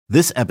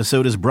This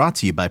episode is brought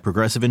to you by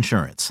Progressive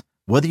Insurance.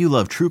 Whether you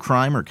love true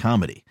crime or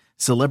comedy,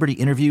 celebrity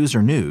interviews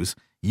or news,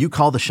 you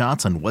call the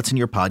shots on what's in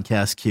your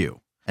podcast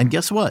queue. And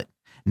guess what?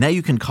 Now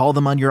you can call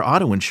them on your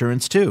auto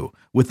insurance too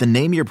with the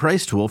Name Your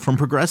Price tool from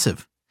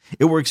Progressive.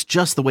 It works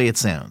just the way it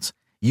sounds.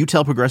 You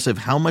tell Progressive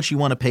how much you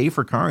want to pay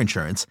for car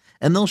insurance,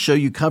 and they'll show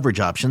you coverage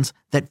options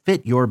that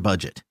fit your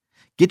budget.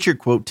 Get your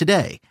quote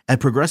today at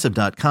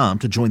Progressive.com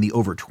to join the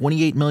over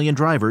 28 million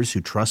drivers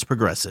who trust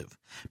Progressive.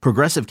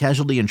 Progressive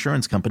Casualty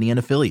Insurance Company and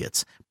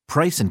Affiliates.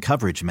 Price and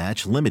coverage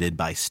match limited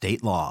by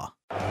state law.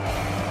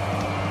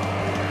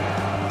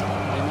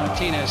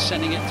 Martinez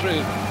sending it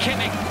through.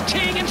 Kimmich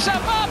teeing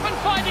himself up and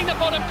finding the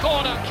bottom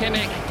corner.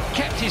 Kimmich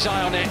kept his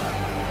eye on it.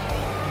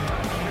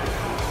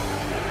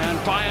 And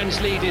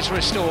Bayern's lead is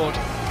restored.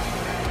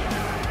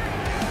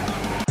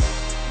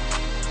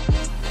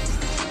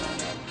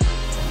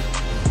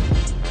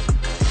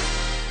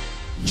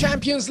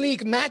 Champions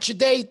League match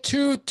day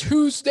 2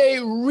 Tuesday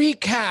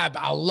recap.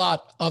 A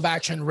lot of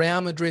action.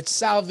 Real Madrid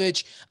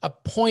salvage a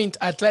point.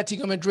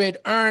 Atletico Madrid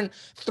earn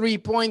 3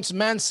 points.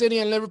 Man City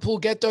and Liverpool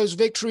get those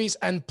victories,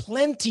 and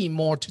plenty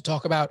more to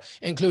talk about,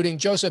 including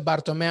Josep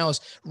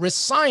Bartomeu's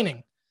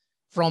resigning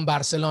from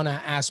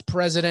Barcelona as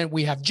president.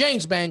 We have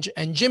James Benge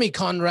and Jimmy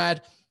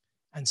Conrad,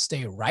 and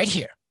stay right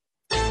here.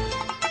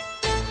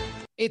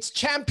 It's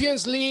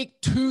Champions League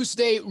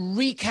Tuesday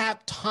recap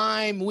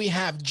time. We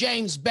have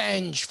James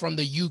Benge from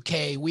the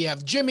UK. We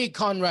have Jimmy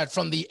Conrad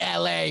from the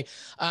LA.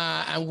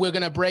 And we're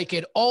going to break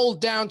it all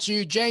down to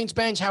you. James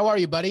Benge, how are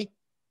you, buddy?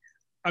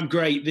 I'm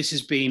great. This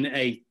has been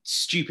a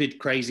stupid,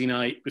 crazy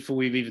night before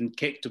we've even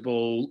kicked a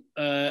ball.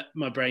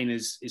 My brain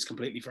is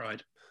completely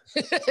fried.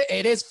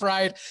 It is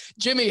fried.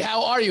 Jimmy,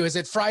 how are you? Is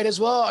it fried as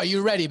well? Are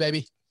you ready,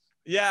 baby?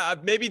 Yeah,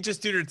 maybe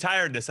just due to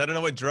tiredness. I don't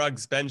know what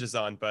drugs Benge is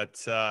on,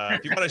 but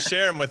if you want to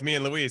share them with me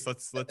and Luis,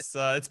 let's.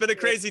 It's been a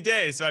crazy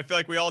day, so I feel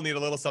like we all need a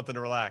little something to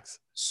relax.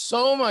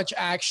 So much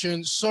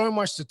action, so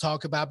much to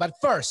talk about. But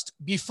first,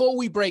 before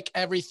we break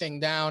everything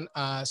down,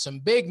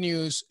 some big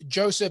news.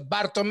 Josep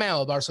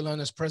Bartomeu,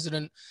 Barcelona's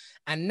president,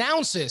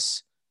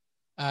 announces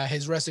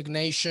his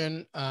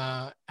resignation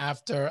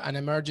after an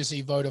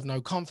emergency vote of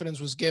no confidence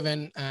was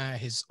given.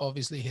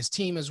 His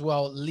team as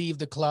well leave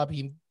the club.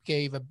 He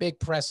gave a big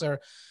presser.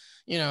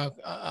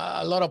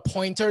 A lot of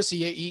pointers.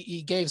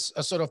 He gave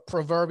a sort of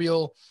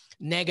proverbial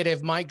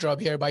negative mic drop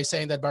here by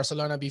saying that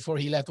Barcelona, before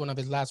he left, one of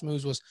his last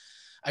moves was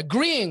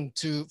agreeing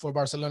for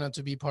Barcelona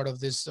to be part of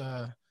this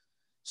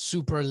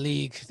Super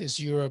League, this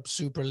Europe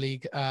Super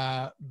League.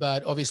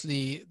 But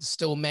obviously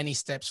still many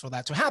steps for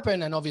that to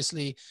happen. And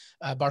obviously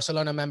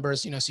Barcelona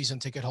members, season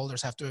ticket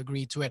holders have to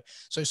agree to it.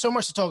 So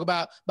much to talk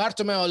about.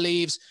 Bartomeu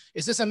leaves.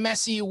 Is this a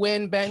messy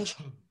win, Benge?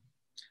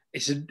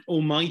 It's an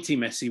almighty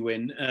messy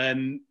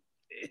win.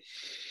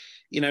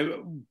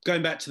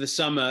 Going back to the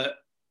summer,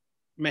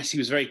 Messi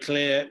was very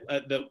clear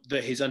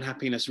that his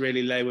unhappiness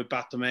really lay with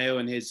Bartomeu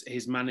and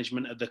his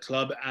management of the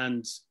club.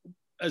 And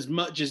as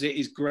much as it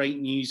is great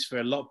news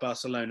for a lot of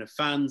Barcelona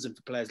fans and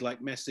for players like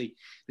Messi,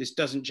 this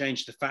doesn't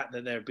change the fact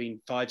that there have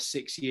been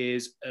 5-6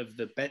 years of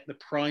the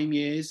prime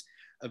years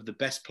of the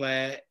best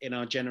player in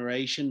our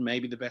generation,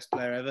 maybe the best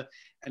player ever,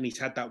 and he's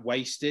had that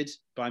wasted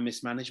by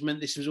mismanagement.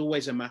 This was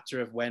always a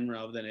matter of when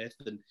rather than if,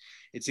 and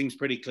it seems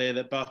pretty clear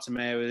that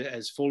Bartomeu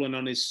has fallen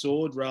on his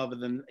sword rather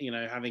than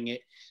having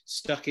it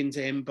stuck into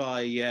him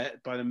by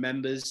the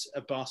members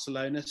of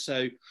Barcelona.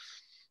 So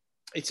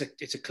it's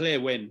a clear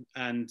win,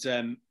 and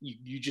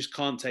you just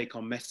can't take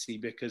on Messi,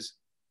 because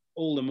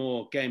all the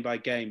more game by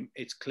game,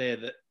 it's clear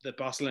that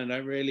Barcelona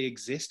don't really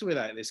exist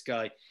without this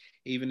guy.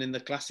 Even in the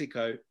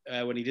Clásico,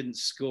 when he didn't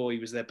score, he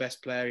was their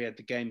best player. He had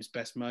the game's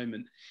best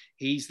moment.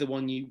 He's the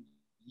one you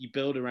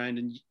build around,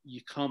 and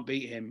you can't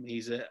beat him.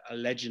 He's a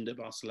legend at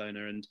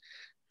Barcelona, and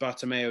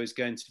Bartomeu is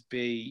going to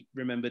be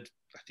remembered,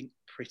 I think,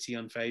 pretty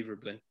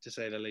unfavourably, to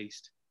say the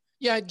least.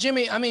 Yeah,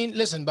 Jimmy, I mean,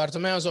 listen,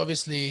 Bartomeu's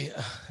obviously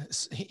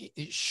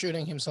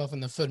shooting himself in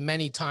the foot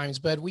many times,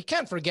 but we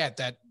can't forget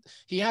that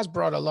he has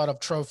brought a lot of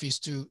trophies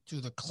to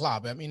the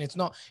club. I mean, it's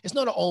not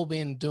all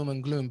been doom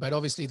and gloom, but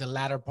obviously the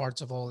latter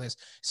parts of all this,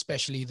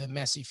 especially the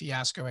Messi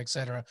fiasco,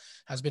 etc.,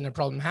 has been a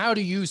problem. How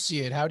do you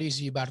see it? How do you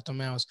see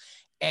Bartomeu's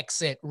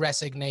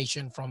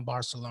resignation from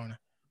Barcelona?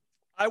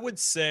 I would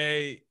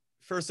say,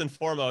 first and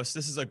foremost,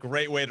 this is a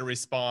great way to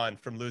respond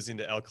from losing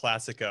to El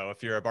Clasico.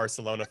 If you're a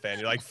Barcelona fan,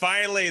 you're like,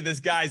 finally,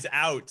 this guy's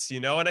out,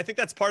 and I think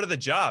that's part of the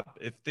job.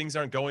 If things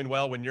aren't going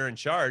well when you're in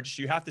charge,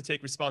 you have to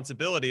take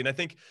responsibility. And I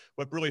think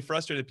what really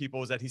frustrated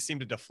people was that he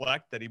seemed to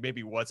deflect, that he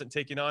maybe wasn't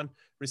taking on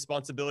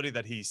responsibility,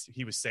 that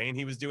he was saying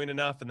he was doing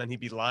enough, and then he'd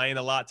be lying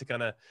a lot to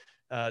kind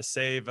of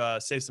save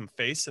some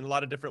face in a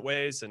lot of different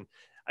ways. And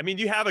I mean,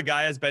 you have a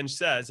guy, as Benge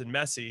says, in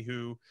Messi,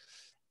 who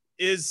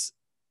is,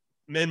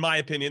 in my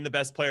opinion, the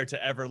best player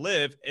to ever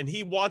live. And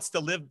he wants to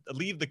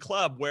leave the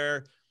club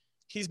where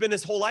he's been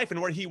his whole life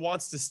and where he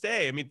wants to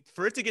stay. I mean,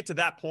 for it to get to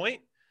that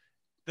point,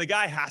 the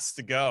guy has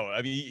to go.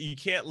 I mean, you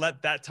can't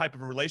let that type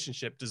of a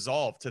relationship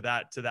dissolve to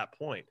that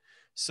point.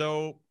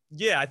 So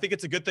Yeah, I think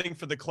it's a good thing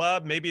for the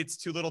club. Maybe it's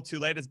too little too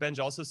late, as Benj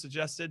also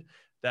suggested,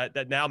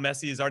 that now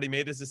Messi has already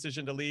made his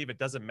decision to leave. It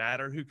doesn't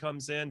matter who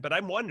comes in. But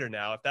I'm wondering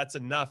now if that's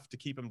enough to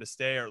keep him to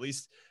stay, or at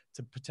least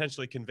to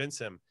potentially convince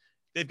him.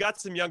 They've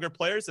got some younger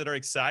players that are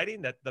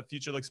exciting, that the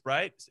future looks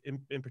bright,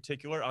 in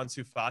particular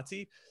Ansu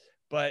Fati.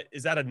 But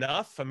is that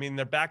enough? I mean,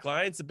 their back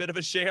line's a bit of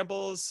a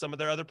shambles. Some of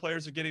their other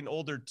players are getting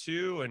older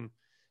too, and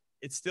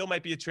it still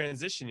might be a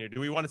transition year. Do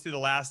we want to see the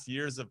last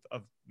years of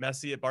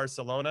Messi at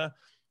Barcelona,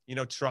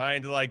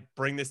 trying to like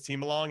bring this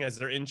team along as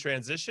they're in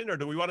transition? Or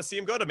do we want to see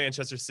him go to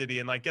Manchester City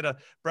and like get a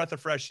breath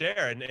of fresh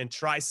air and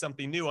try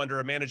something new under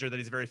a manager that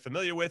he's very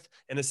familiar with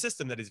and a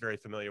system that he's very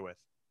familiar with?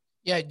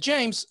 Yeah,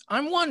 James,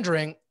 I'm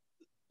wondering,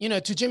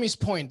 to Jimmy's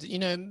point,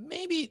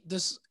 maybe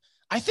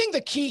I think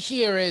the key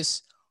here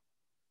is,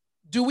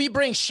 do we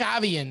bring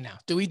Xavi in now?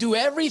 Do we do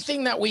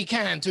everything that we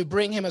can to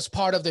bring him as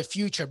part of the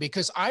future?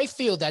 Because I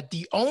feel that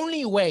the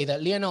only way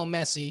that Lionel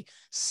Messi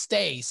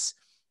stays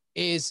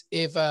is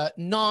if a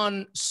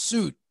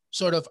non-suit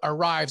sort of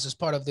arrives as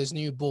part of this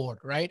new board,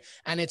 right?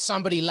 And it's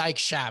somebody like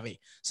Xavi,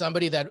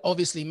 somebody that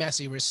obviously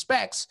Messi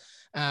respects,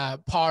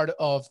 part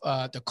of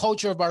the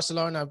culture of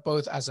Barcelona,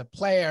 both as a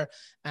player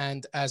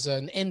and as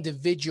an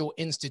individual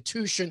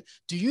institution.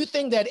 Do you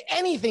think that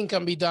anything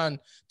can be done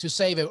to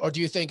save it? Or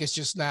do you think it's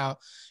just now,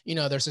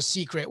 there's a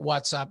secret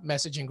WhatsApp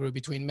messaging group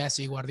between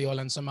Messi,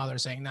 Guardiola, and some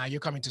others saying, nah, you're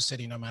coming to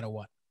City no matter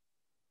what?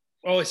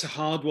 Oh, it's a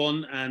hard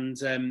one.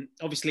 And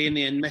obviously in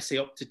the end,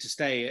 Messi opted to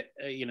stay,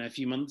 a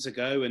few months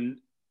ago, and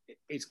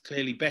it's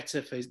clearly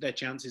better for their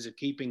chances of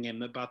keeping him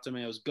that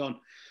Bartomeu's gone.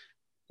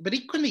 But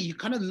equally, you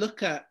kind of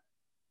look at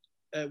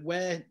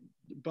where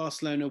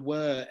Barcelona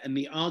were and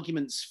the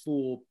arguments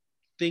for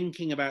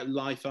thinking about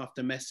life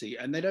after Messi,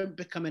 and they don't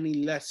become any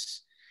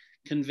less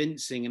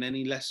convincing and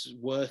any less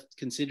worth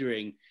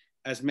considering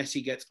as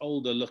Messi gets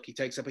older. Look, he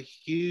takes up a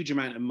huge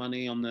amount of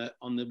money on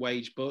the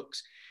wage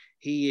books.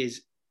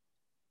 He's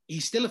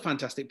still a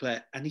fantastic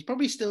player, and he's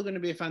probably still going to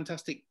be a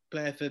fantastic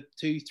player for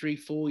 2, 3,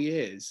 4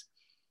 years.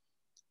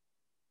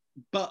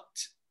 But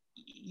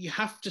you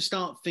have to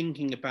start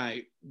thinking about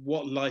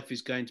what life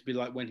is going to be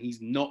like when he's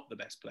not the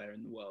best player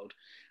in the world.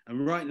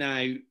 And right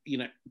now,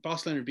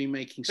 Barcelona have been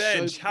making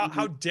Benj,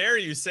 how dare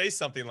you say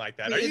something like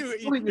that?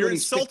 You're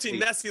insulting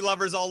Messi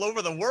lovers all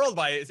over the world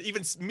by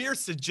even mere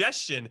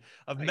suggestion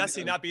of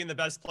Messi not being the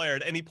best player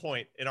at any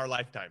point in our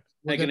lifetime.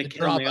 We're going to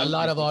drop a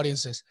lot of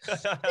audiences.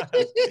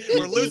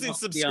 We're losing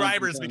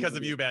subscribers because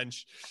of you,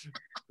 Benj.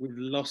 We've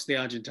lost the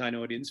Argentine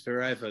audience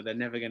forever. They're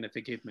never going to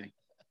forgive me.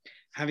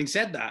 Having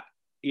said that,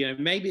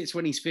 maybe it's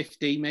when he's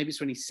 50, maybe it's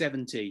when he's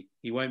 70,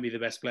 he won't be the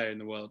best player in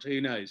the world.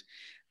 Who knows?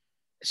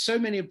 So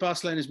many of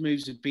Barcelona's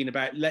moves have been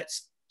about,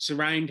 let's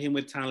surround him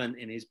with talent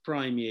in his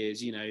prime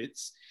years.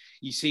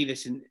 You see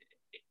this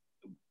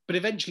but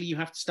eventually you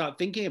have to start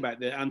thinking about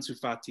the Ansu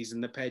Fatis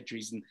and the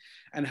Pedris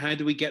and how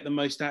do we get the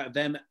most out of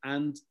them?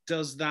 And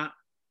does that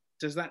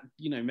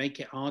make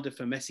it harder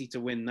for Messi to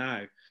win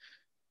now?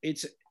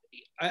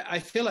 I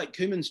feel like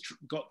Koeman's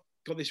got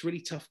this really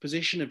tough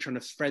position of trying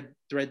to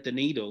thread the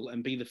needle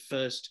and be the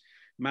first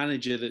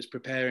manager that's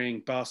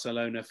preparing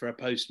Barcelona for a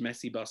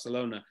post-Messi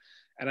Barcelona.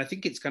 And I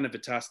think it's kind of a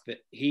task that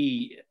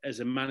he, as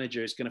a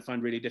manager, is going to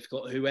find really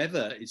difficult,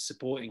 whoever is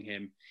supporting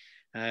him.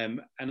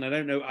 And I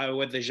don't know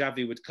whether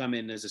Xavi would come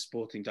in as a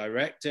sporting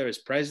director, as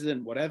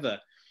president, whatever.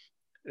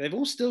 They've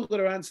all still got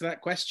to answer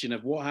that question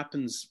of what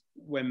happens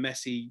when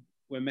Messi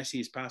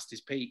is past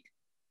his peak.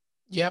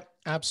 Yep,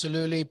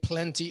 absolutely.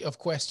 Plenty of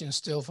questions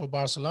still for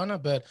Barcelona,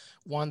 but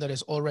one that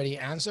is already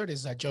answered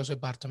is that Josep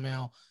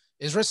Bartomeu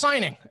is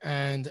resigning,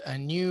 and a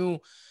new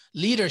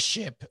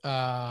leadership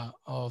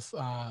of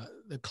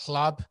the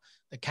club,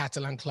 the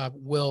Catalan club,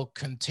 will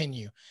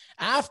continue.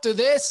 After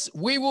this,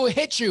 we will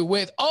hit you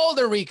with all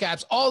the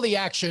recaps, all the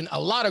action, a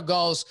lot of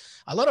goals,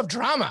 a lot of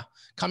drama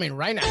coming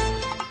right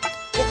now.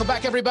 Welcome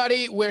back,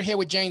 everybody. We're here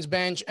with James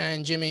Bench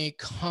and Jimmy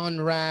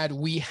Conrad.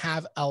 We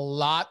have a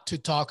lot to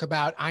talk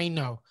about. I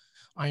know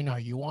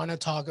you want to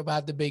talk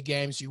about the big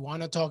games. You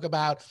want to talk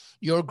about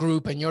your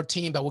group and your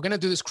team, but we're going to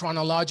do this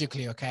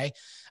chronologically, okay?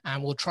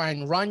 And we'll try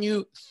and run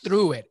you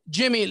through it.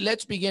 Jimmy,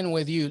 let's begin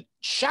with you.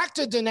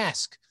 Shakhtar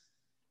Donetsk,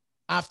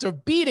 after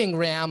beating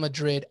Real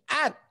Madrid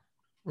at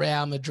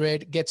Real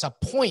Madrid, gets a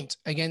point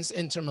against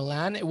Inter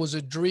Milan. It was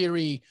a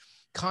dreary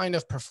kind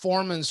of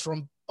performance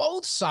from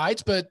both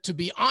sides, but to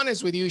be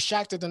honest with you,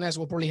 Shakhtar Donetsk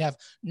will probably have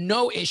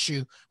no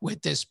issue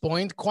with this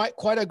point. Quite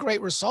a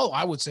great result,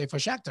 I would say, for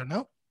Shakhtar,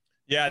 no?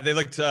 Yeah, they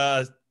looked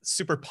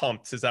super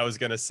pumped, as I was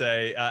going to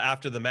say,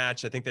 after the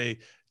match. I think they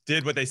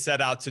did what they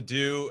set out to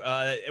do.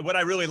 What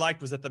I really liked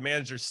was that the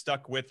manager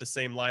stuck with the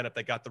same lineup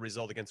that got the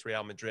result against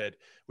Real Madrid.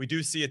 We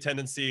do see a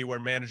tendency where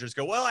managers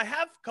go, well, I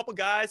have a couple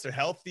guys, they're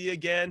healthy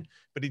again,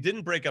 but he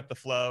didn't break up the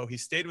flow. He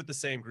stayed with the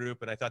same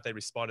group, and I thought they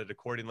responded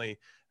accordingly.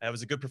 It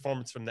was a good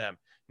performance from them.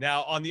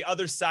 Now, on the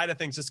other side of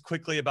things, just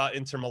quickly about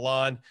Inter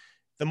Milan,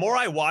 the more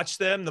I watch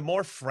them, the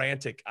more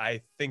frantic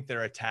I think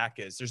their attack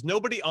is. There's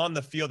nobody on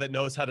the field that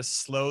knows how to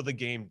slow the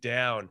game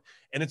down.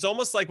 And it's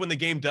almost like when the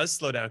game does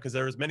slow down, because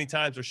there was many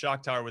times where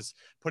Shakhtar was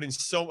putting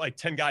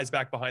 10 guys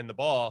back behind the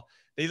ball,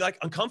 they like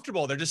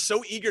uncomfortable. They're just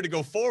so eager to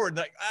go forward.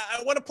 Like,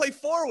 I want to play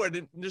forward.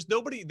 And there's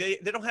nobody, they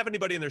don't have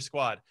anybody in their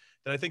squad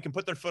that I think can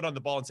put their foot on the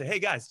ball and say, hey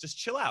guys, just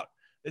chill out.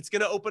 It's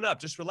going to open up.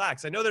 Just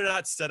relax. I know they're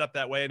not set up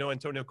that way. I know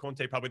Antonio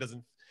Conte probably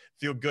doesn't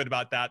feel good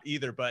about that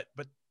either, but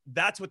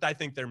that's what I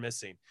think they're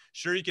missing.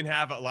 Sure, you can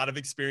have a lot of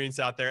experience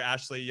out there.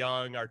 Ashley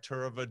Young,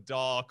 Arturo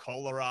Vidal,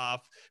 Kolarov,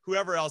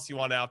 whoever else you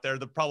want out there.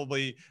 They're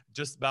probably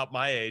just about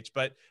my age,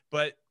 but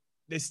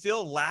they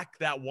still lack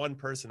that one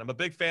person. I'm a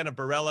big fan of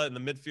Barella in the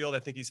midfield. I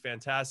think he's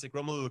fantastic.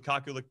 Romelu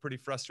Lukaku looked pretty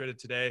frustrated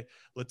today.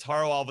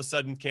 Lautaro all of a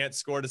sudden can't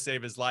score to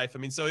save his life. I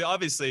mean, so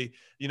obviously,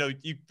 you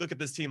look at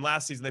this team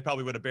last season, they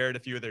probably would have buried a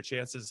few of their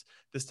chances.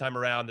 This time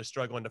around, they're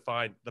struggling to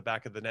find the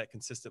back of the net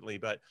consistently.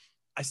 But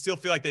I still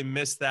feel like they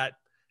missed that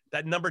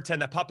number 10,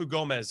 that Papu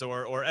Gomez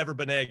or Ever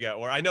Banega,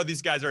 or I know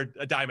these guys are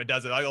a dime a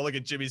dozen. I look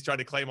at Jimmy's trying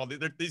to claim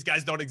these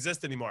guys don't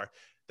exist anymore.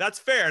 That's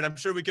fair, and I'm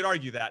sure we could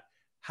argue that.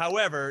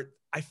 However,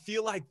 I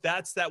feel like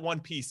that's that one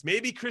piece.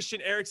 Maybe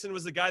Christian Eriksen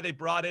was the guy they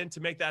brought in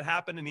to make that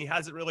happen, and he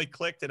hasn't really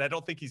clicked, and I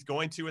don't think he's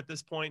going to at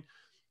this point.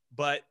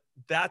 But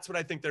that's what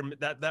I think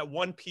that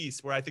one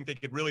piece where I think they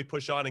could really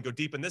push on and go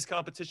deep in this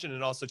competition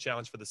and also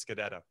challenge for the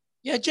Scudetto.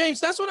 Yeah, James,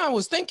 that's what I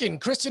was thinking.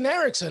 Christian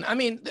Eriksen. I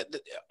mean,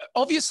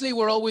 obviously,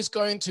 we're always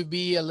going to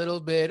be a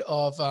little bit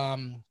of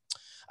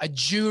a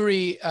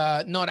jury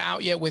not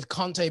out yet with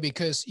Conte,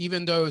 because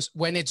even though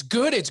when it's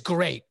good, it's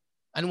great.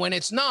 And when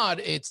it's not,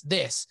 it's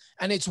this.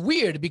 And it's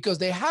weird because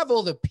they have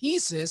all the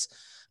pieces.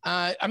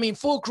 I mean,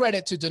 full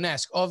credit to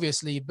Donetsk,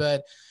 obviously,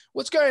 but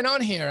what's going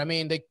on here? I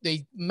mean,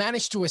 they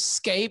managed to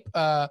escape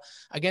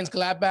against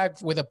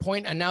Gladbach with a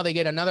point, and now they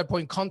get another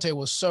point. Conte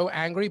was so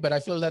angry, but I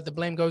feel that the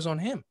blame goes on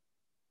him.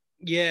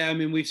 Yeah, I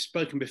mean, we've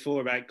spoken before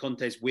about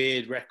Conte's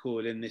weird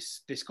record in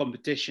this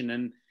competition,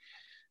 and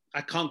I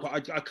can't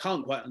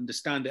quite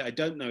understand it. I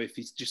don't know if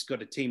he's just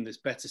got a team that's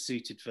better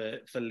suited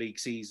for league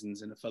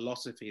seasons and a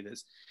philosophy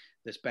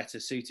that's better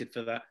suited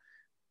for that.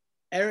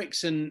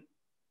 Eriksen,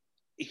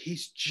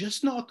 he's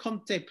just not a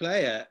Conte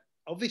player.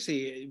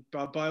 Obviously,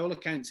 by all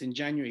accounts, in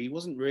January, he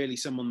wasn't really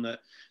someone that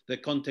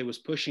Conte was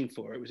pushing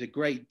for. It was a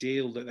great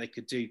deal that they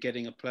could do,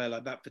 getting a player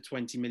like that for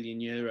 20 million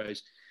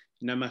euros.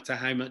 No matter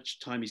how much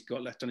time he's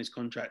got left on his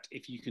contract,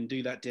 if you can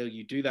do that deal,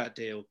 you do that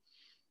deal.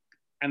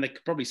 And they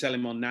could probably sell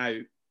him on now,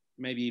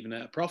 maybe even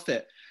at a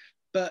profit.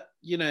 But,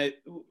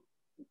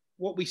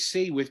 what we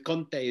see with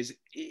Conte is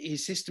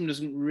his system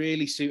doesn't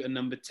really suit a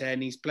number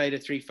 10. He's played a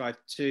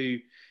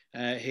 3-5-2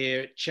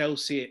 here at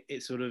Chelsea.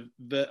 It's sort of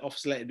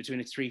oscillated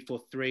between a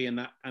 3-4-3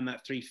 and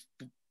that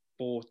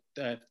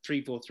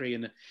 3-4-3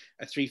 and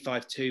a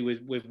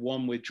 3-5-2 with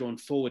one withdrawn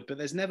forward. But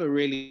there's never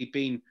really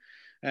been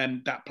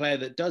that player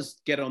that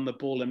does get on the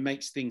ball and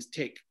makes things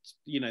tick.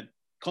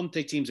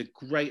 Conte teams are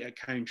great at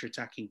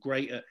counter-attacking,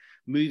 great at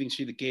moving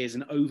through the gears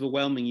and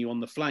overwhelming you on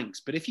the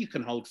flanks. But if you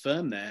can hold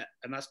firm there,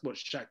 and that's what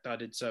Shakhtar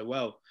did so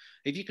well,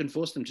 if you can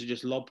force them to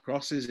just lob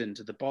crosses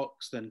into the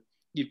box, then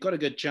you've got a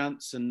good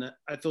chance. And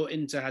I thought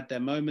Inter had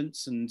their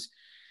moments, and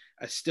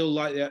I still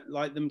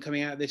like them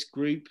coming out of this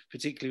group,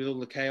 particularly with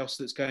all the chaos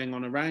that's going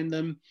on around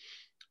them.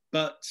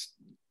 But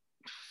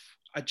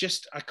I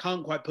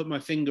can't quite put my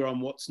finger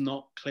on what's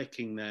not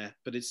clicking there.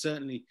 But it's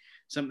certainly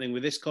something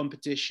with this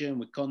competition,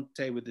 with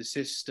Conte, with the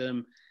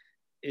system.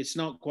 It's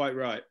not quite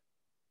right.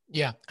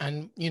 Yeah,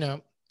 and,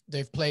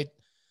 they've played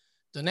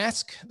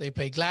Donetsk, they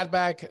played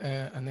Gladbach,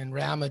 and then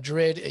Real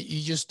Madrid.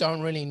 You just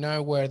don't really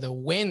know where the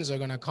wins are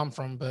going to come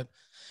from, but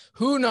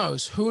who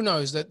knows?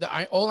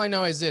 All I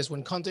know is this: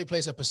 when Conte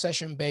plays a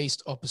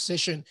possession-based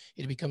opposition,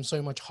 it becomes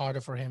so much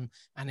harder for him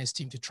and his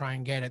team to try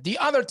and get it. The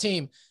other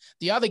game,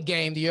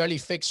 the early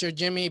fixture,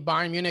 Jimmy,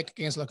 Bayern Munich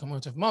against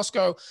Lokomotiv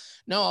Moscow.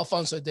 No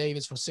Alphonso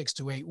Davies for 6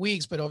 to 8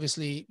 weeks, but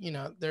obviously,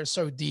 they're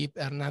so deep.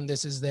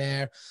 Hernandez is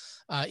there.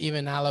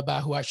 Even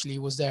Alaba, who actually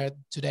was there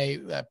today,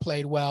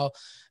 played well.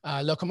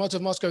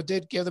 Lokomotiv Moscow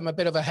did give them a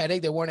bit of a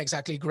headache. They weren't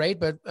exactly great,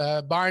 but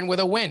Bayern with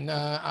a win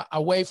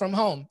away from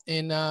home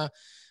in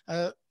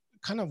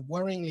kind of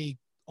worryingly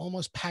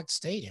almost packed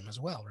stadium as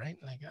well, right?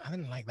 Like, I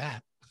didn't like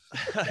that.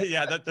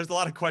 Yeah, there's a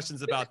lot of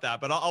questions about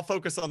that, but I'll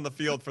focus on the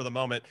field for the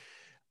moment.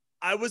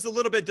 I was a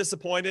little bit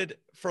disappointed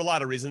for a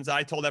lot of reasons.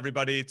 I told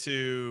everybody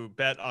to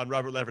bet on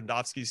Robert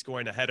Lewandowski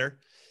scoring a header.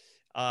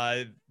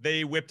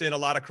 They whipped in a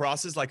lot of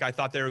crosses like I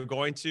thought they were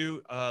going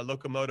to.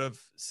 Lokomotiv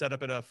set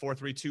up in a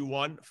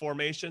 4-3-2-1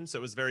 formation, so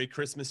it was very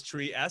Christmas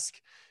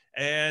tree-esque.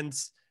 And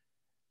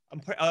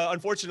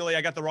unfortunately,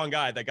 I got the wrong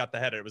guy that got the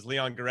header. It was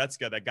Leon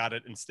Goretzka that got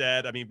it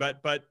instead. I mean, but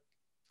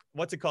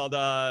what's it called?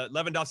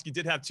 Lewandowski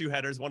did have 2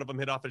 headers. One of them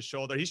hit off his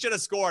shoulder. He should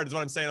have scored is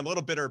what I'm saying. I'm a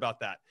little bitter about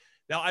that.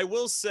 Now, I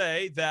will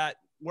say that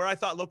where I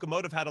thought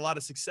Lokomotiv had a lot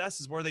of success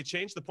is where they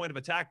changed the point of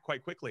attack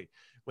quite quickly.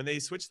 When they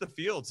switched the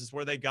fields is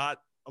where they got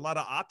a lot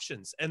of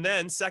options. And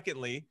then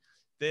secondly,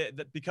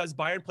 because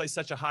Bayern plays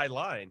such a high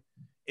line,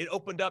 it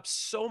opened up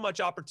so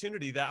much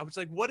opportunity that I was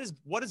like, what is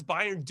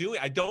Bayern doing?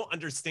 I don't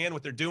understand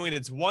what they're doing.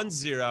 It's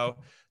 1-0.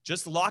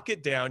 Just lock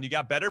it down. You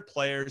got better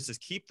players.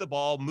 Just keep the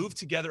ball, move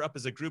together up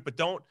as a group, but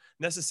don't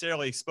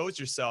necessarily expose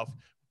yourself.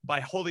 by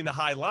holding the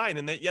high line,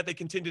 and yet they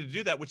continued to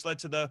do that, which led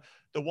to the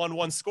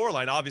 1-1 score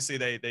line. Obviously,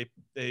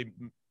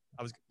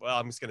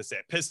 I'm just going to say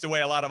it, pissed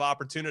away a lot of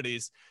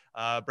opportunities.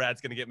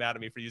 Brad's going to get mad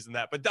at me for using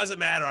that, but doesn't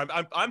matter.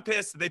 I'm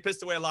pissed. They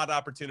pissed away a lot of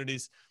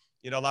opportunities.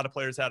 A lot of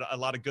players had a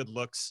lot of good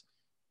looks,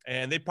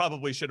 and they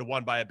probably should have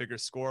won by a bigger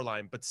score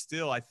line. But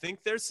still, I think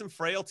there's some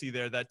frailty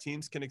there that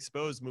teams can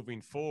expose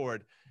moving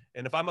forward.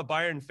 And if I'm a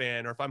Bayern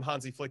fan, or if I'm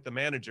Hansi Flick, the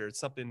manager, it's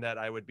something that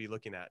I would be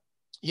looking at.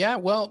 Yeah,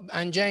 well,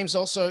 and James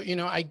also,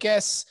 I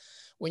guess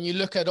when you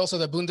look at also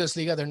the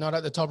Bundesliga, they're not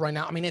at the top right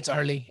now. I mean, it's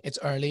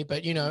early,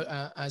 but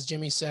as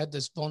Jimmy said,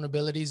 there's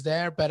vulnerabilities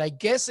there, but I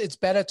guess it's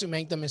better to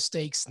make the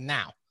mistakes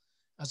now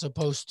as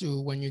opposed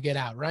to when you get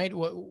out, right?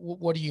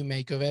 What do you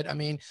make of it? I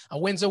mean, a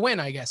win's a win,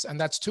 I guess, and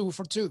that's 2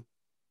 for 2.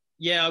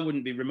 Yeah, I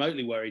wouldn't be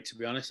remotely worried, to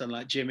be honest.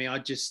 Unlike Jimmy,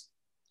 I'd just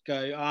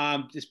go,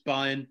 I'm just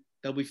buying.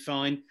 They'll be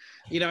fine.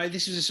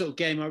 This was a sort of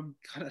game,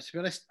 to be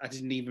honest, I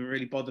didn't even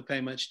really bother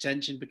paying much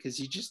attention because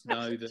you just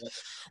know that.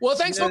 Well,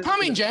 thanks for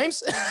coming,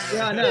 James.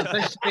 Yeah, I know.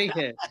 Pleasure to be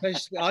here.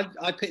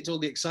 I picked all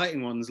the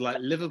exciting ones, like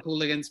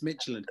Liverpool against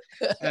Midtjylland.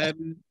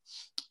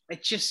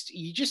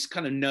 You just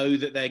kind of know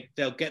that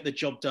they'll get the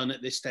job done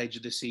at this stage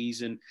of the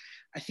season.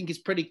 I think it's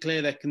pretty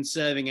clear they're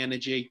conserving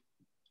energy.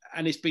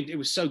 And it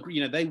was so,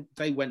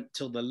 they went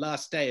till the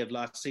last day of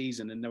last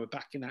season and they were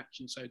back in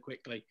action so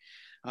quickly.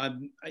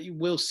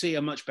 We'll see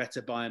a much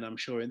better Bayern, I'm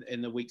sure,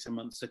 in the weeks and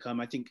months to come.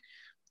 I think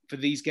for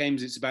these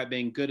games, it's about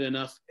being good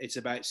enough. It's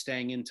about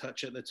staying in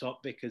touch at the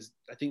top because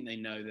I think they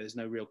know there's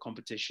no real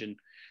competition.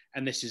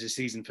 And this is a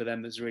season for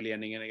them that's really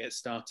only going to get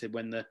started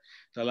when the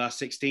last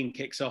 16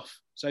 kicks off.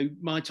 So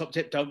my top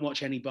tip, don't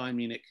watch any Bayern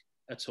Munich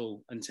at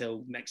all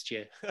until next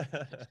year.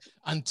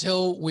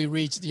 Until we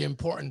reach the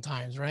important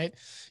times, right?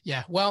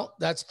 Yeah, well,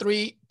 that's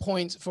 3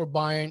 points for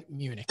Bayern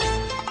Munich.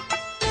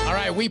 All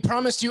right, we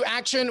promised you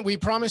action. We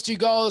promised you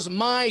goals.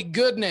 My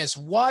goodness,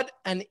 what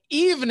an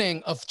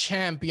evening of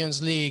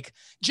Champions League.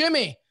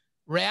 Jimmy,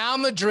 Real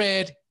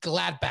Madrid,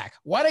 Gladbach.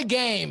 What a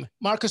game.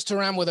 Marcus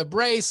Thuram with a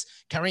brace.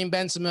 Karim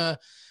Benzema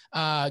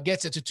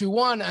gets it to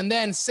 2-1. And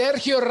then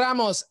Sergio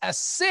Ramos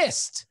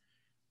assist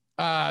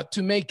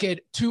to make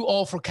it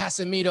 2-0 for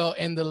Casemiro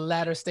in the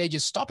latter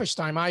stages. Stoppage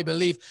time, I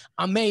believe.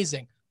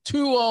 Amazing.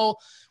 2-0.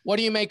 What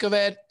do you make of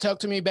it? Talk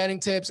to me, betting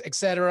tips,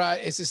 etc.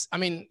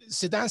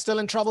 Zidane still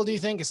in trouble, do you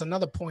think? It's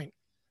another point.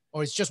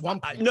 Or it's just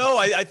 1 point? No,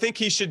 I think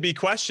he should be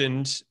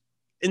questioned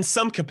in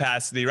some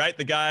capacity, right?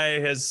 The guy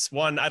has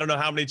won, I don't know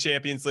how many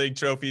Champions League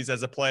trophies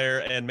as a player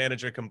and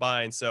manager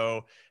combined.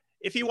 So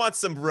if he wants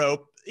some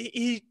rope,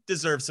 he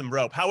deserves some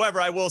rope.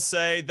 However, I will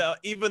say that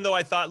even though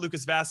I thought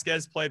Lucas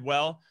Vazquez played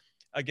well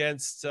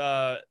against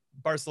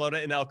Barcelona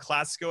in El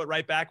Clasico at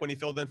right back when he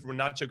filled in for when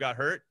Nacho got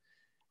hurt,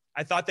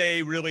 I thought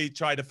they really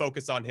tried to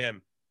focus on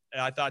him. And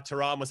I thought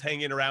Thuram was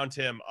hanging around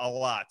him a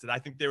lot. And I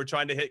think they were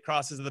trying to hit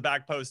crosses in the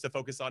back post to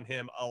focus on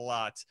him a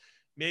lot.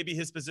 Maybe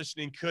his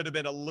positioning could have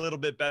been a little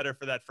bit better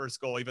for that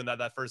first goal, even though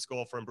that first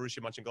goal from Borussia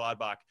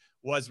Mönchengladbach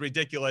was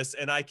ridiculous.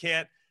 And I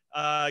can't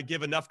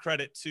give enough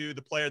credit to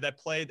the player that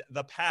played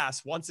the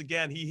pass. Once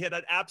again, he hit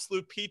an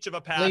absolute peach of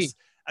a pass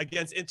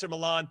against Inter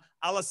Milan,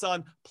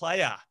 Alassane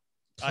Plea.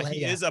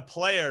 He is a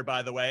player,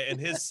 by the way, and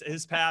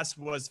his pass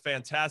was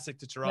fantastic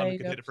to Thuram, who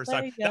could hit it first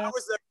time. That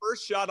was their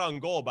first shot on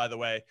goal, by the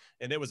way,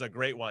 and it was a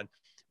great one.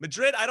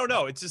 Madrid, I don't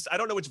know. I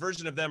don't know which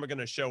version of them are going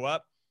to show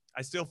up.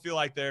 I still feel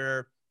like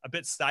they're a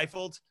bit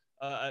stifled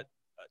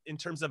in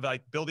terms of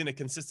like building a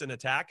consistent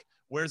attack.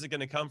 Where's it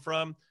going to come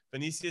from?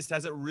 Vinicius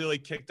hasn't really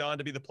kicked on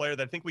to be the player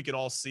that I think we can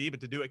all see, but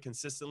to do it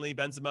consistently,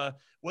 Benzema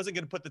wasn't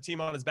going to put the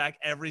team on his back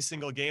every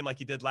single game like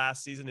he did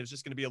last season. It was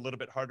just going to be a little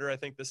bit harder, I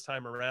think, this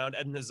time around.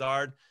 Eden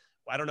Hazard,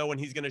 I don't know when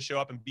he's going to show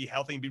up and be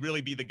healthy and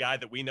really be the guy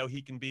that we know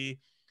he can be.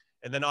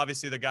 And then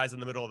obviously the guys in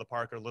the middle of the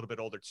park are a little bit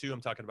older too. I'm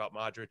talking about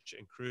Modric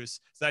and Kroos.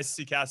 It's nice to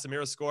see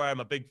Casemiro score.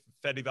 I'm a big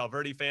Fede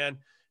Valverde fan.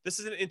 This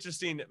is an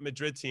interesting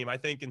Madrid team. I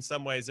think in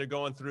some ways they're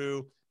going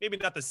through maybe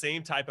not the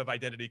same type of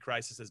identity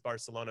crisis as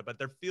Barcelona, but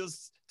there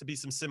feels to be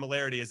some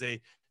similarity as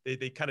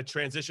they kind of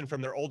transition from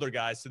their older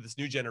guys to this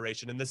new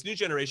generation. And this new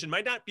generation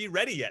might not be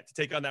ready yet to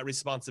take on that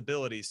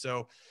responsibility.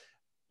 So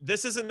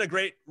this isn't a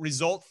great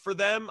result for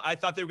them. I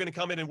thought they were going to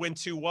come in and win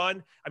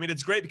 2-1. I mean,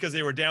 it's great because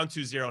they were down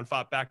 2-0 and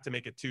fought back to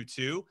make it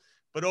 2-2.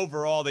 But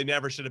overall, they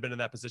never should have been in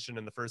that position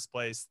in the first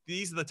place.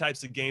 These are the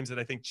types of games that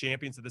I think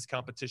champions of this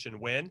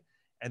competition win,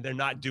 and they're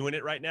not doing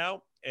it right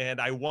now.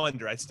 And I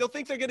wonder, I still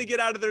think they're going to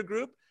get out of their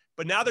group,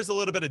 but now there's a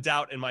little bit of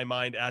doubt in my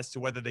mind as to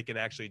whether they can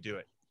actually do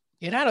it.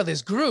 Get out of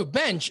this group.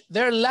 Bench,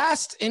 they're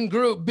last in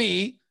Group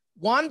B,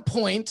 1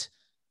 point,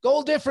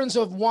 goal difference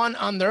of one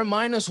under,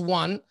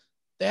 -1.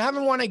 They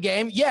haven't won a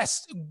game.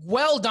 Yes,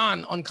 well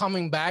done on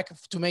coming back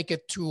to make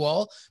it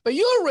 2-2. But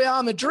you're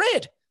Real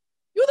Madrid.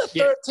 You're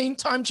the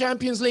 13th-time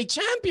Champions League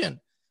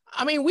champion.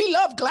 I mean, we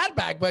love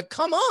Gladbach, but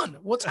come on,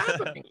 what's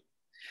happening?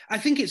 I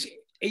think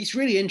it's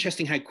really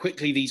interesting how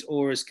quickly these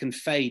auras can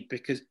fade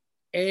because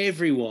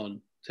everyone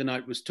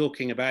tonight was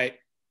talking about,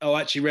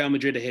 actually Real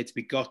Madrid are here to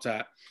be got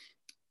at.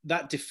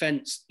 That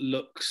defense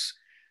looks,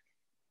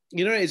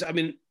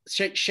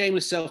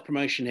 shameless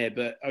self-promotion here,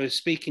 but I was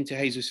speaking to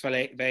Jesus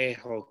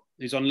Vallejo,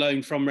 who's on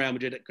loan from Real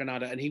Madrid at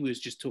Granada, and he was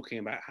just talking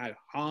about how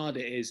hard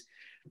it is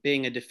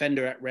being a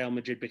defender at Real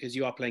Madrid because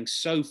you are playing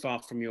so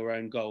far from your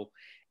own goal.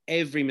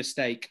 Every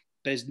mistake,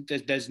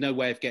 there's no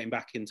way of getting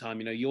back in time.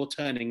 You know, you're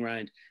turning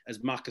around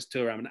as Marcus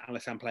Thuram and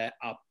Alassane Pléa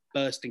are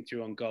bursting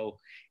through on goal.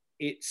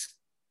 It's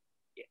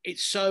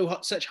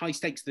such high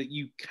stakes that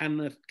you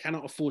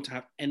cannot afford to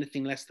have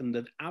anything less than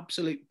the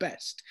absolute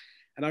best.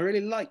 And I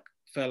really like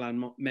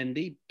Ferland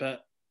Mendy,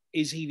 but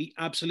is he the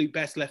absolute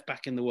best left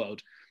back in the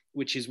world?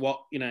 Which is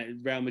what, you know,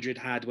 Real Madrid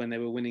had when they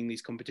were winning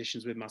these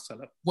competitions with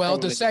Marcelo. Well,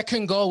 Probably. the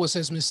second goal was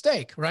his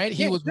mistake, right?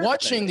 He was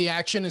watching the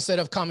action instead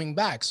of coming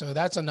back. So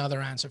that's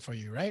another answer for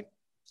you, right?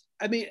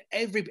 I mean,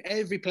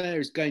 every player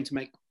is going to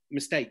make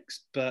mistakes,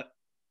 but,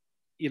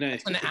 you know.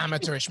 It's an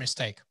amateurish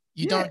mistake.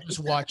 You don't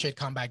just watch it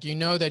come back. You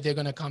know that they're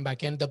going to come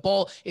back in. The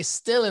ball is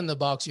still in the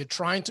box. You're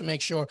trying to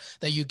make sure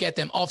that you get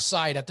them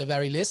offside at the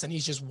very least, and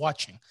he's just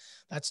watching.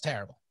 That's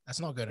terrible. That's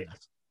not good enough.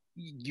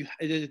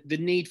 The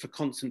need for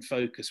constant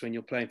focus when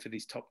you're playing for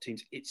these top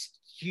teams, it's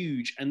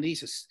huge. And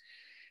these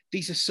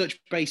are such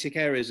basic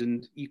errors,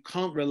 and you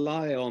can't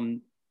rely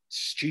on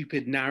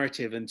stupid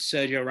narrative and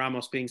Sergio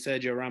Ramos being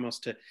Sergio Ramos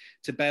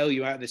to bail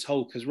you out of this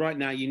hole. Because right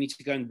now you need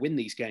to go and win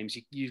these games.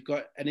 You've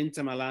got an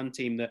Inter Milan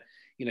team that,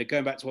 you know,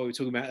 going back to what we were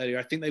talking about earlier,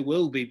 I think they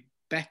will be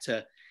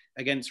better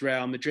against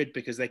Real Madrid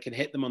because they can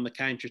hit them on the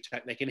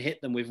counter-attack. They can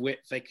hit them with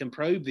width. They can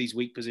probe these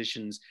weak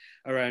positions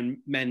around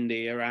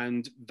Mendy,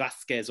 around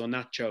Vasquez or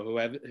Nacho,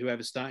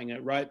 whoever's starting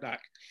at right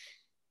back.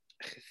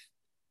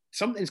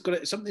 They've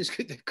got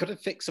to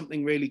fix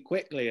something really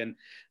quickly. And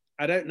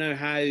I don't know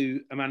how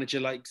a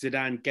manager like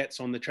Zidane gets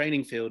on the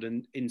training field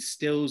and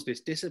instills this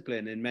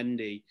discipline in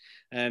Mendy.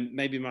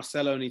 Maybe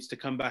Marcelo needs to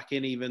come back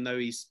in, even though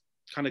he's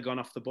kind of gone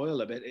off the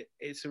boil a bit.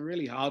 It's a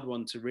really hard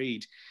one to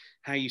read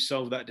how you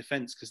solve that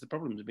defense because the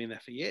problems have been there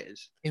for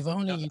years. If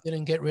only you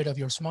didn't get rid of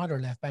your smarter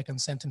left back and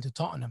sent him to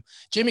Tottenham.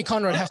 Jimmy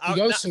Conrad has to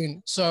go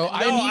soon. So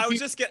I was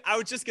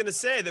just going to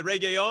say that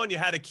Reguilón, you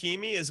had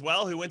Hakimi as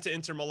well, who went to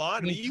Inter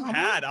Milan. I mean, you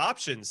had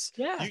options.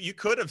 Yeah. You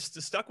could have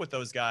stuck with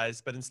those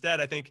guys, but instead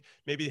I think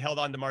maybe held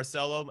on to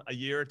Marcelo a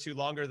year or two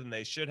longer than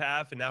they should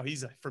have. And now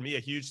he's, for me, a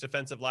huge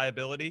defensive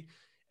liability.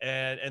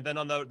 And then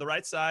on the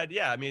right side,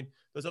 yeah, I mean,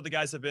 those other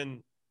guys have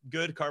been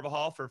good,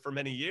 Carvajal for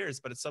many years,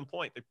 but at some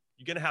point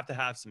you're going to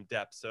have some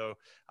depth. So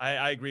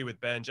I agree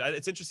with Benj.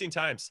 It's interesting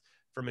times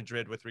for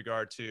Madrid with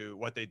regard to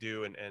what they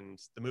do and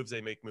the moves they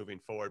make moving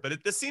forward.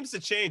 But this seems to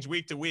change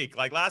week to week.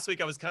 Like last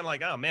week, I was kind of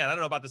like, oh man, I don't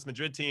know about this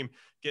Madrid team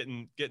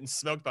getting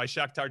smoked by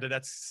Shakhtar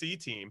Donetsk C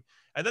team.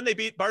 And then they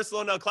beat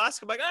Barcelona El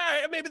Clasico. I'm like,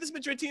 all right, maybe this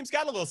Madrid team's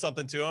got a little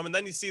something to them. And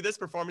then you see this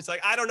performance,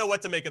 like, I don't know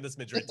what to make of this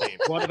Madrid team.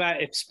 What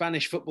about if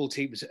Spanish football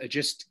teams are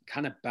just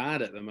kind of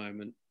bad at the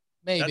moment?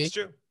 Maybe. That's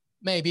true.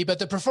 Maybe, but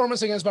the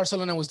performance against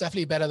Barcelona was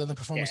definitely better than the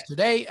performance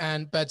today.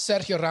 But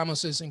Sergio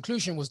Ramos's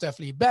inclusion was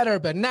definitely better.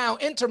 But now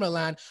Inter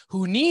Milan,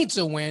 who needs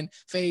a win,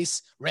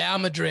 face Real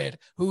Madrid,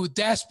 who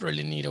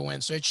desperately need a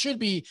win. So it should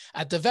be,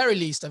 at the very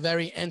least, a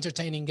very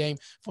entertaining game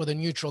for the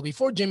neutral.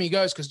 Before Jimmy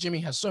goes, because Jimmy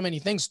has so many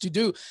things to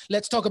do,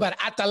 let's talk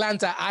about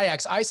Atalanta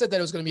Ajax. I said that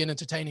it was going to be an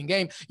entertaining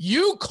game.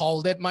 You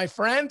called it, my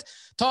friend.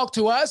 Talk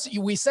to us.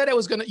 You said it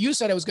was going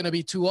to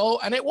be 2-0,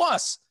 and it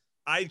was.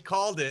 I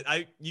called it.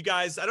 You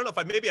guys, I don't know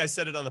if maybe I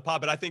said it on the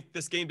pod, but I think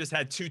this game just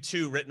had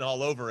 2-2 written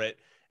all over it.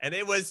 And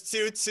it was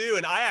 2-2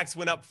 and Ajax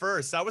went up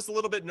first. I was a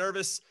little bit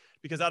nervous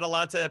because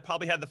Atalanta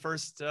probably had the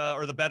first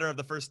or the better of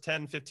the first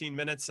 10, 15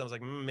 minutes. I was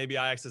like, maybe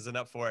Ajax isn't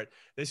up for it.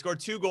 They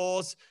scored 2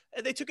 goals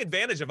and they took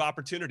advantage of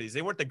opportunities.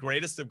 They weren't the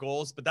greatest of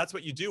goals, but that's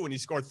what you do when you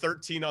score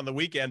 13 on the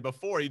weekend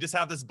before. You just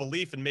have this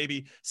belief in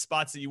maybe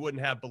spots that you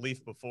wouldn't have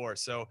belief before.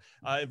 So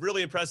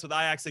really impressed with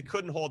Ajax. They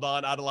couldn't hold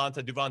on.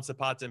 Atalanta, Duvan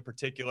Zapata in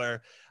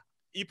particular.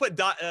 You put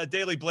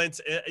Daley Blind,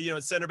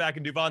 center back,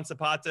 and Duvan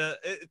Zapata.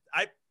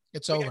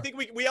 It's over. I think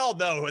we all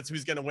know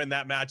who's going to win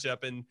that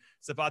matchup, and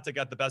Zapata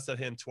got the best of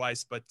him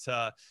twice. But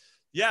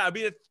yeah, I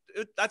mean,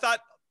 I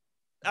thought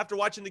after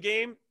watching the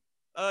game,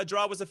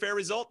 draw was a fair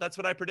result. That's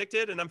what I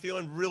predicted, and I'm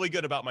feeling really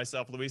good about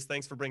myself, Luis.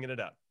 Thanks for bringing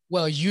it up.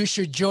 Well, you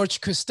should George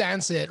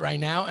Costanza it right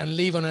now and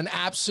leave on an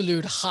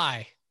absolute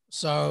high.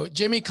 So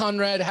Jimmy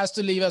Conrad has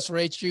to leave us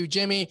for HQ.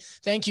 Jimmy,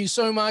 thank you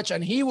so much.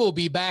 And he will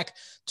be back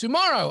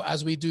tomorrow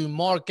as we do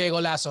more Que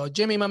Golazo.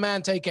 Jimmy, my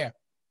man, take care.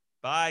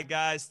 Bye,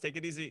 guys. Take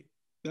it easy.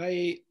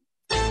 Bye.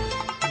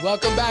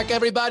 Welcome back,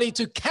 everybody,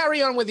 to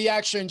Carry On With The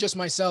Action. Just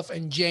myself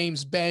and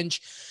James Bench.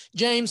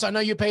 James, I know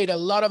you paid a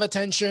lot of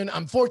attention,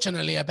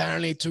 unfortunately,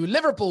 apparently, to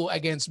Liverpool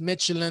against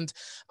Midtjylland.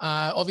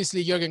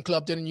 Obviously, Jurgen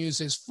Klopp didn't use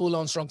his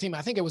full-on strong team.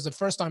 I think it was the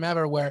first time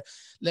ever where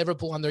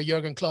Liverpool under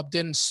Jurgen Klopp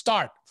didn't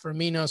start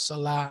Firmino,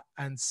 Salah,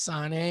 and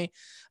Sané.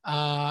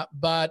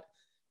 But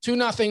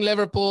 2-0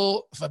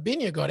 Liverpool.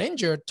 Fabinho got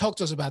injured. Talk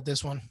to us about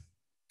this one.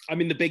 I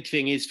mean, the big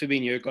thing is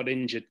Fabinho got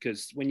injured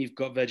because when you've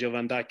got Virgil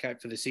van Dijk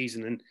out for the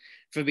season and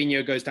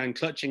Fabinho goes down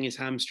clutching his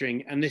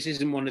hamstring, and this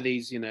isn't one of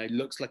these,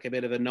 looks like a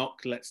bit of a knock,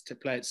 let's to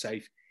play it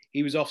safe.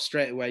 He was off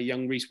straight away.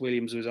 Young Reece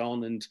Williams was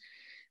on, and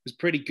was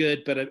pretty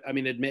good. But I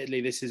mean,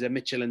 admittedly, this is a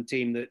Michelin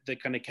team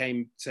that kind of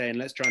came saying,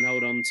 let's try and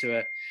hold on to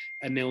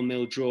a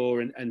 0-0 draw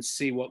and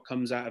see what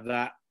comes out of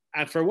that.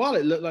 And for a while,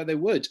 it looked like they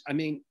would. I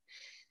mean,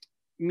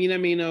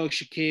 Minamino,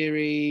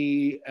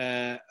 Shaqiri,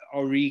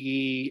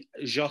 Origi,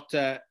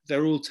 Jota,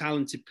 they're all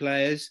talented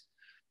players.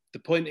 The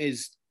point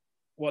is,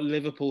 what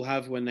Liverpool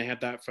have when they have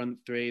that front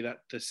three, that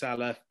the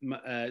Salah,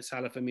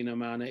 Firmino,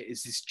 Mane,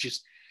 is this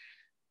just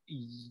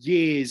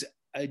years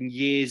and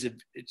years of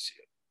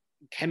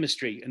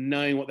chemistry and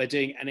knowing what they're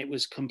doing, and it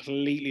was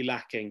completely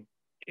lacking.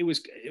 It was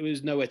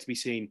nowhere to be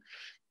seen.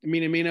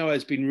 Minamino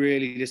has been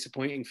really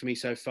disappointing for me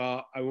so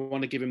far. I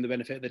want to give him the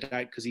benefit of the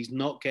doubt because he's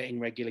not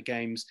getting regular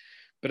games,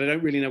 but I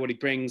don't really know what he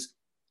brings.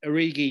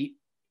 Origi,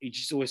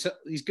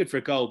 he's good for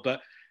a goal,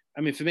 but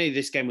I mean, for me,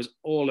 this game was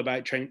all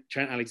about Trent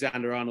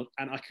Alexander-Arnold,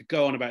 and I could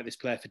go on about this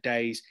player for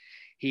days.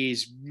 He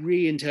is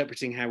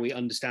reinterpreting how we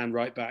understand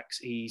right backs.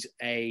 He's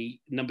a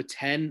number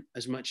 10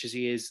 as much as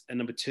he is a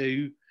number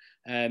 2.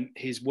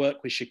 His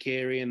work with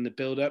Shaqiri and the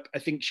build-up, I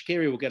think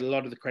Shaqiri will get a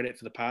lot of the credit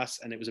for the pass,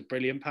 and it was a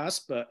brilliant pass,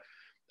 but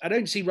I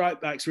don't see right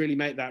backs really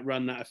make that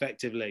run that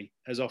effectively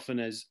as often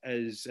as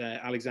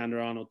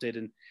Alexander-Arnold did.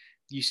 And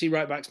you see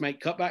right backs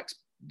make cutbacks,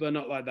 but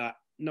not like that.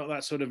 Not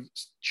that sort of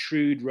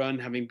shrewd run,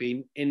 having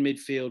been in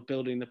midfield,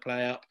 building the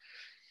play up.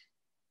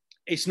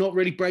 It's not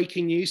really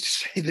breaking news to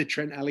say that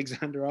Trent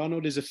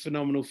Alexander-Arnold is a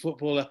phenomenal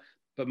footballer,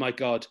 but my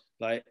God,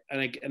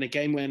 and a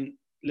game when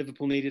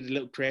Liverpool needed a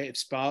little creative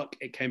spark,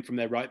 it came from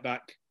their right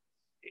back.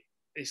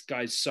 This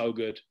guy's so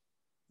good.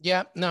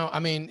 Yeah, no,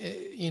 I mean,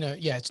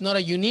 it's not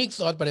a unique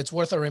thought, but it's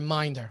worth a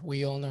reminder.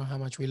 We all know how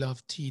much we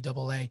love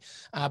TAA.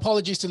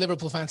 Apologies to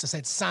Liverpool fans. I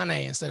said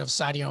Sané instead of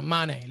Sadio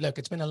Mane. Look,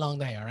 it's been a long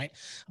day, all right?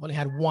 I've only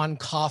had one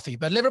coffee,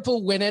 but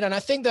Liverpool win it. And I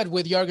think that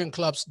with Jurgen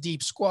Klopp's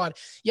deep squad,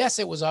 yes,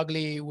 it was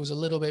ugly. It was a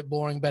little bit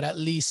boring, but at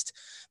least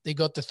they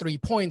got the 3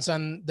 points,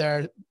 and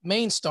their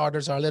main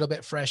starters are a little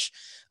bit fresh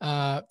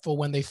for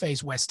when they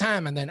face West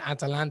Ham and then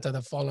Atalanta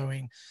the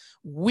following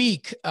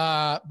week.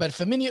 But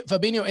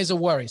Fabinho is a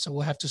worry, so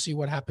we'll have to see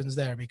what happens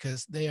there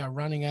because they are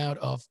running out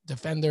of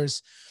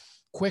defenders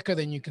quicker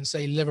than you can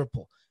say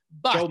Liverpool.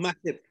 But Joel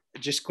Matip,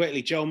 just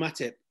quickly,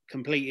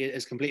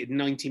 has completed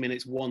 90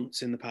 minutes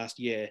once in the past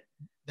year.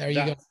 There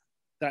you go.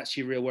 That's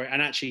your real worry.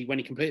 And actually, when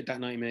he completed that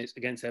 90 minutes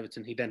against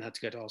Everton, he then had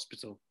to go to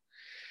hospital.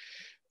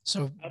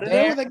 So I don't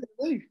know what they're going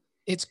to do.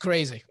 It's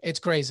crazy. It's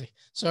crazy.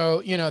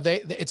 So,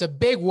 it's a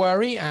big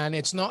worry, and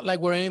it's not like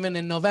we're even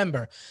in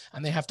November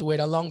and they have to wait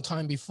a long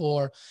time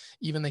before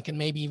even they can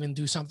maybe even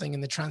do something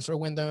in the transfer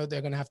window. They're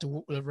going to have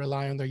to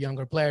rely on their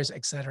younger players,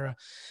 etc.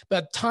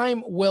 But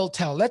time will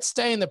tell. Let's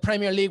stay in the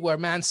Premier League where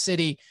Man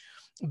City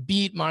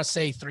beat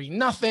Marseille 3-0.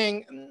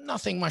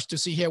 Nothing much to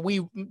see here. We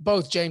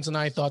both, James and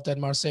I, thought that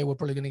Marseille were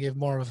probably going to give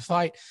more of a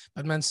fight,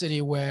 but Man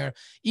City were,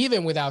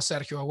 even without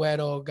Sergio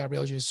Aguero,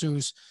 Gabriel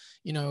Jesus,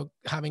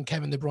 having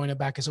Kevin De Bruyne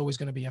back is always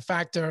going to be a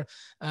factor.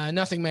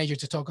 Nothing major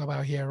to talk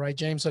about here, right,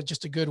 James? So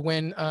just a good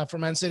win for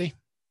Man City?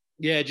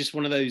 Yeah, just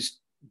one of those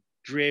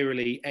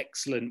drearily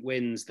excellent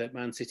wins that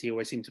Man City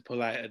always seem to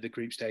pull out at the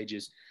group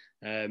stages.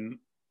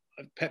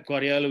 Pep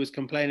Guardiola was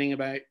complaining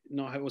about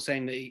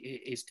saying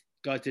that his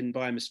guys didn't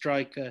buy him a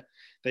striker.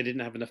 They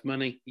didn't have enough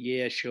money.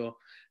 Yeah, sure.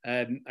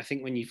 I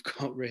think when you've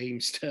got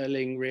Raheem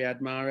Sterling, Riyad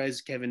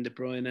Mahrez, Kevin De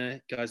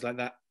Bruyne, guys like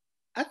that,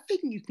 I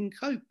think you can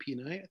cope,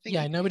 I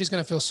think nobody's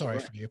going to feel sorry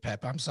for you,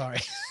 Pep. I'm sorry.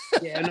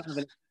 Yeah,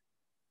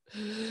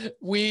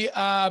 we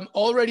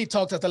already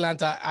talked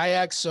Atalanta,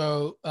 Ajax,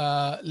 so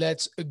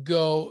let's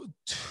go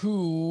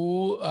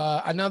to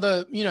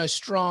another,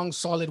 strong,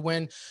 solid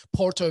win.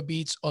 Porto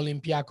beats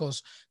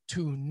Olympiacos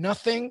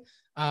 2-0.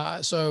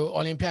 So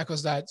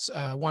Olympiacos, that's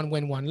 1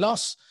 win, 1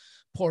 loss.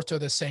 Porto,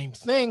 the same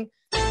thing.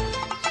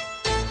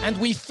 And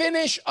we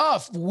finish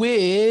off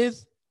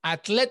with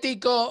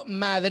Atletico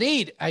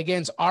Madrid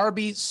against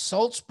RB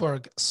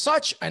Salzburg.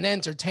 Such an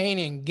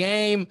entertaining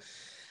game.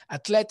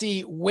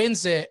 Atleti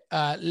wins it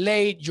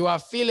late. Joao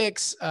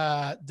Felix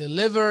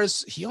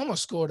delivers. He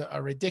almost scored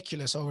a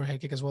ridiculous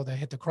overhead kick as well. They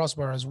hit the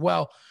crossbar as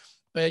well.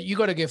 But you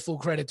got to give full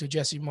credit to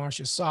Jesse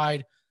Marsch's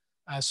side.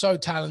 So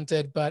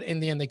talented, but in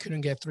the end, they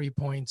couldn't get 3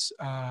 points.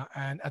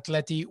 And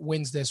Atleti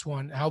wins this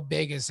one. How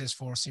big is this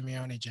for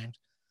Simeone, James?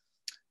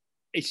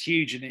 It's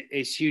huge, and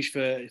it's huge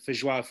for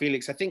Joao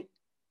Felix. I think,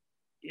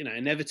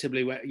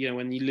 inevitably,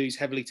 when you lose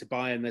heavily to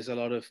Bayern, there's a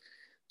lot of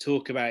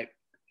talk about,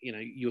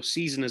 your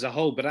season as a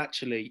whole, but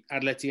actually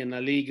Atleti and La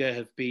Liga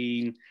have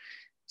been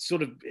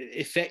sort of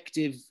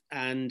effective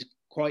and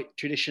quite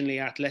traditionally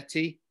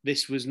Atleti.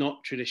 This was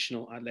not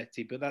traditional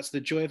Atleti, but that's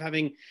the joy of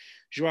having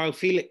Joao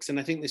Felix. And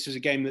I think this was a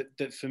game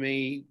that for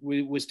me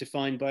was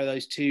defined by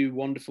those two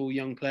wonderful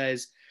young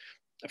players,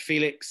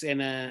 Felix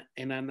in an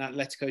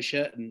Atletico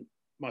shirt, and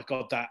my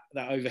God, that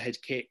overhead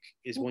kick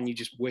is one you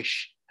just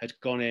wish had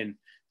gone in.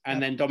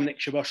 And then Dominik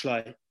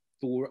Szoboszlai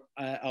for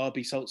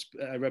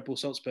Red Bull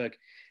Salzburg.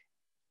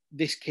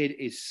 This kid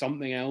is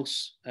something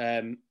else.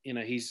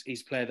 He's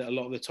a player that a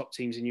lot of the top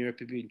teams in Europe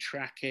have been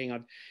tracking.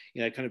 I've,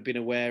 kind of been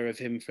aware of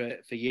him for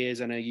years.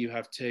 I know you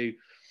have too.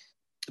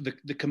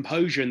 The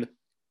composure and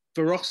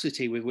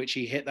ferocity with which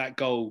he hit that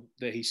goal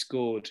that he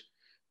scored.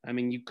 I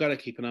mean, you've got to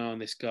keep an eye on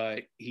this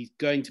guy. He's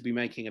going to be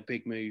making a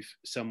big move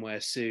somewhere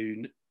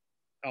soon.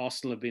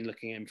 Arsenal have been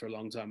looking at him for a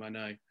long time, I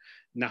know.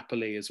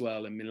 Napoli as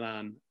well, and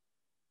Milan.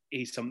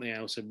 He's something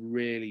else, a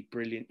really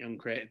brilliant young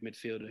creative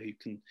midfielder who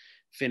can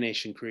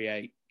finish and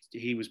create.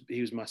 He was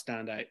my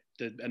standout,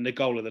 and the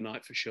goal of the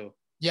night for sure.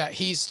 Yeah,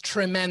 he's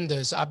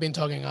tremendous. I've been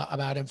talking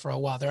about him for a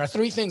while. There are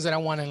three things that I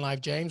want in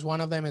life, James.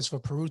 One of them is for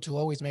Peru to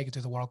always make it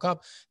to the World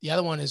Cup. The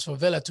other one is for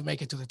Villa to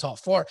make it to the top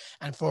four,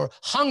 and for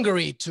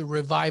Hungary to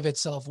revive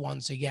itself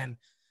once again.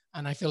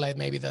 And I feel like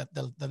maybe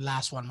the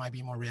last one might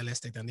be more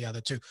realistic than the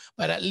other two.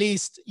 But at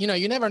least,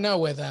 you never know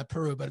with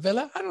Peru. But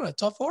Villa, I don't know,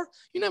 top four?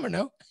 You never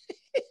know.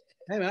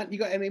 Hey, man, you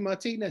got Emi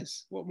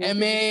Martinez.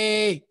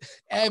 Emi.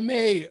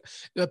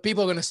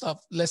 People are going to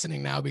stop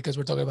listening now because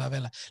we're talking about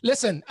Villa.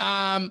 Listen,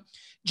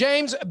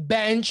 James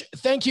Benge,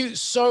 thank you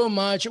so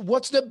much.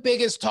 What's the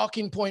biggest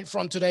talking point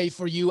from today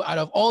for you out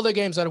of all the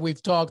games that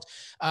we've talked?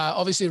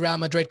 Obviously, Real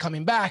Madrid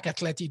coming back,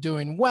 Atleti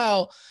doing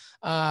well,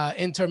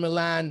 Inter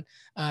Milan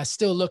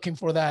still looking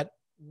for that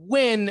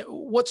win.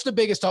 What's the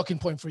biggest talking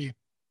point for you?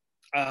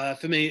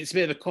 For me, it's a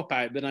bit of a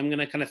cop-out, but I'm going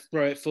to kind of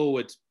throw it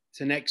forward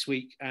to next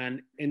week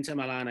and Inter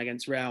Milan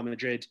against Real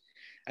Madrid.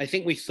 I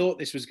think we thought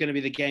this was going to be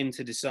the game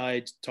to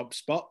decide top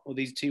spot, or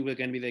these two were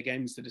going to be the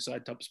games to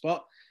decide top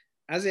spot.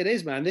 As it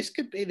is, man, this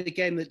could be the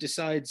game that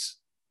decides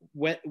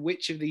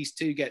which of these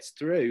two gets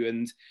through.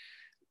 And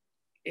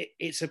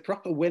it's a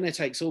proper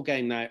winner-takes-all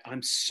game now.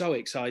 I'm so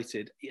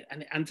excited.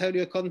 And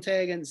Antonio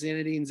Conte against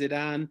Zinedine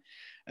Zidane,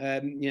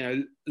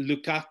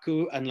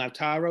 Lukaku and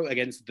Lautaro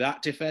against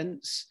that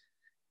defense.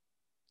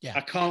 Yeah.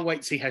 I can't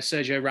wait to see how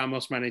Sergio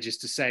Ramos manages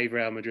to save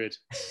Real Madrid.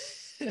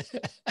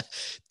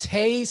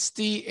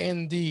 Tasty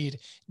indeed,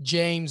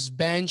 James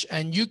Benge.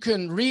 And you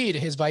can read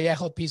his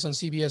Vallejo piece on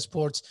CBS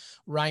Sports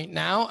right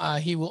now.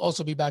 He will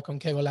also be back on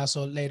Que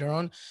Golazo later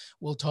on.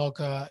 We'll talk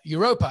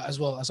Europa as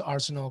well as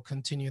Arsenal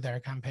continue their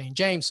campaign.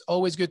 James,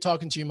 always good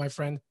talking to you, my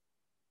friend.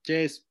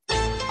 Cheers.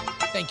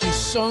 Thank you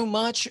so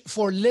much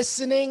for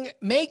listening.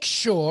 Make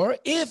sure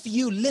if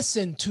you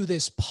listen to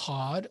this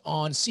pod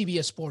on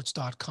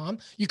cbssports.com,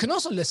 you can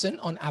also listen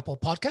on Apple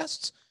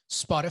Podcasts,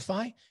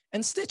 Spotify,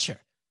 and Stitcher.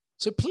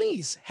 So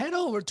please head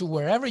over to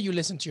wherever you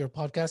listen to your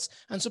podcasts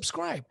and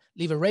subscribe.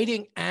 Leave a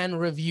rating and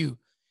review.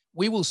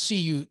 We will see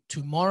you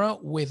tomorrow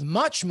with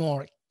much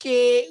more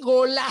Que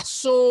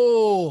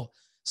Golazo.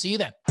 See you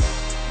then.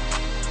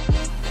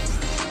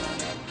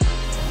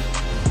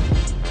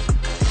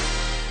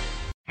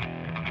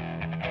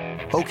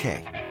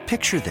 Okay,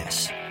 picture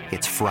this.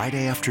 It's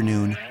Friday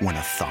afternoon when a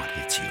thought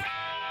hits you.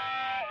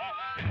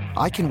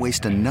 I can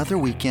waste another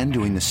weekend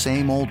doing the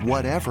same old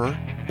whatever,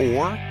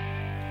 or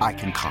I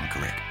can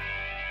conquer it.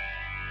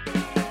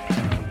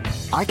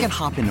 I can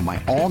hop into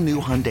my all-new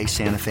Hyundai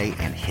Santa Fe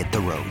and hit the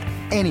road.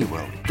 Any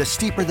road. The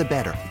steeper, the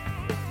better.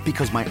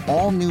 Because my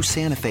all-new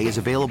Santa Fe is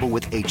available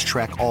with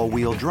H-Track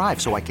all-wheel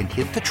drive, so I can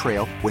hit the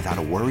trail without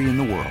a worry in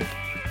the world.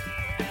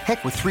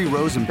 Heck, with 3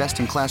 rows and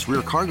best-in-class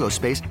rear cargo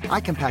space,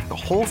 I can pack the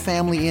whole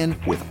family in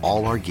with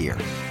all our gear.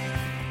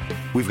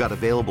 We've got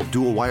available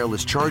dual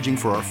wireless charging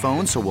for our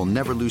phones, so we'll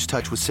never lose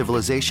touch with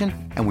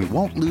civilization, and we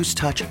won't lose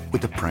touch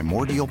with the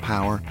primordial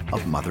power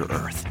of Mother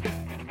Earth.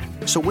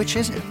 So which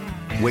is it?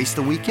 Waste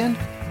the weekend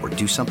or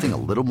do something a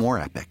little more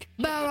epic?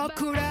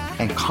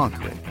 And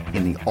conquer it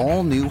in the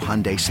all-new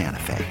Hyundai Santa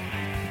Fe.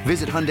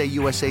 Visit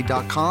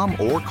HyundaiUSA.com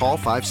or call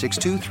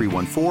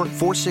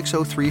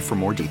 562-314-4603 for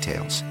more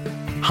details.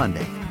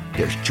 Hyundai,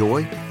 there's joy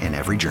in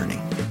every journey.